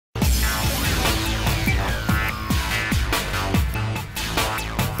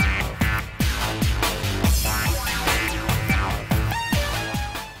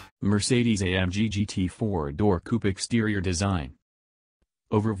Mercedes-AMG GT 4-door coupe exterior design.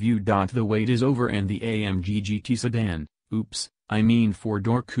 Overview. The wait is over and the AMG GT sedan,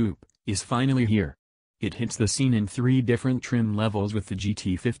 4-door coupe, is finally here. It hits the scene in 3 different trim levels, with the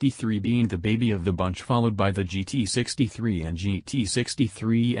GT53 being the baby of the bunch, followed by the GT63 and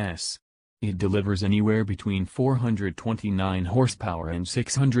GT63S. It delivers anywhere between 429 horsepower and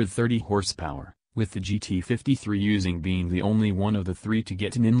 630 horsepower, with the GT53 being the only one of the 3 to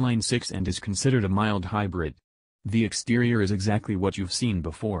get an inline-6 and is considered a mild hybrid. The exterior is exactly what you've seen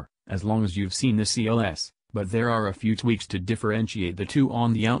before, as long as you've seen the CLS, but there are a few tweaks to differentiate the two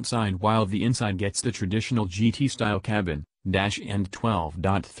on the outside, while the inside gets the traditional GT-style cabin, dash and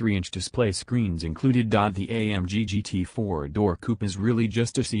 12.3-inch display screens included. The AMG GT 4-door coupe is really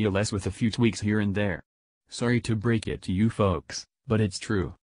just a CLS with a few tweaks here and there. Sorry to break it to you folks, but it's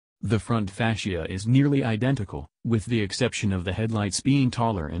true. The front fascia is nearly identical, with the exception of the headlights being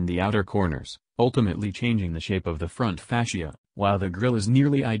taller in the outer corners, ultimately changing the shape of the front fascia, while the grille is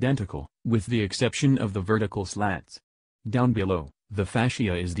nearly identical, with the exception of the vertical slats. Down below, the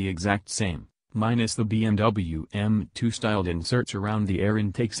fascia is the exact same, minus the BMW M2 styled inserts around the air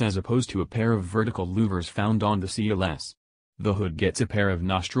intakes as opposed to a pair of vertical louvers found on the CLS. The hood gets a pair of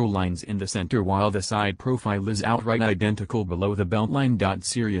nostril lines in the center, while the side profile is outright identical below the beltline.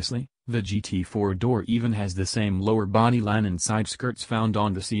 Seriously, the GT 4-door even has the same lower body line and side skirts found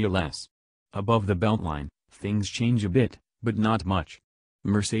on the CLS. Above the beltline, things change a bit, but not much.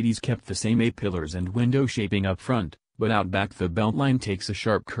 Mercedes kept the same A-pillars and window shaping up front, but out back the beltline takes a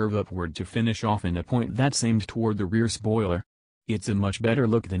sharp curve upward to finish off in a point that's aimed toward the rear spoiler. It's a much better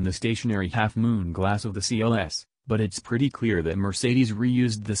look than the stationary half-moon glass of the CLS, but it's pretty clear that Mercedes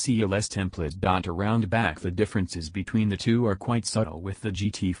reused the CLS template. Around back, the differences between the two are quite subtle, with the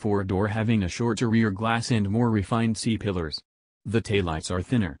GT 4-door having a shorter rear glass and more refined C-pillars. The taillights are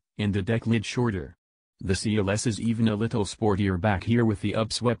thinner, and the deck lid shorter. The CLS is even a little sportier back here with the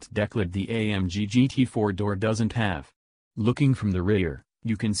upswept deck lid the AMG GT 4-door doesn't have. Looking from the rear,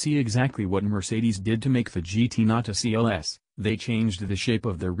 you can see exactly what Mercedes did to make the GT not a CLS. They changed the shape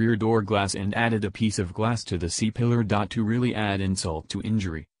of the rear door glass and added a piece of glass to the C-pillar. To really add insult to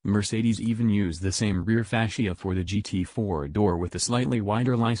injury, Mercedes even used the same rear fascia for the GT 4-door, with a slightly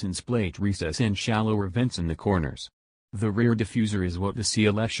wider license plate recess and shallower vents in the corners. The rear diffuser is what the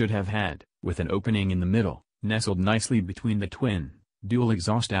CLS should have had, with an opening in the middle, nestled nicely between the twin, dual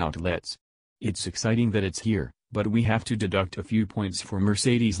exhaust outlets. It's exciting that it's here, but we have to deduct a few points for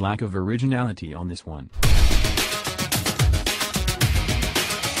Mercedes' lack of originality on this one.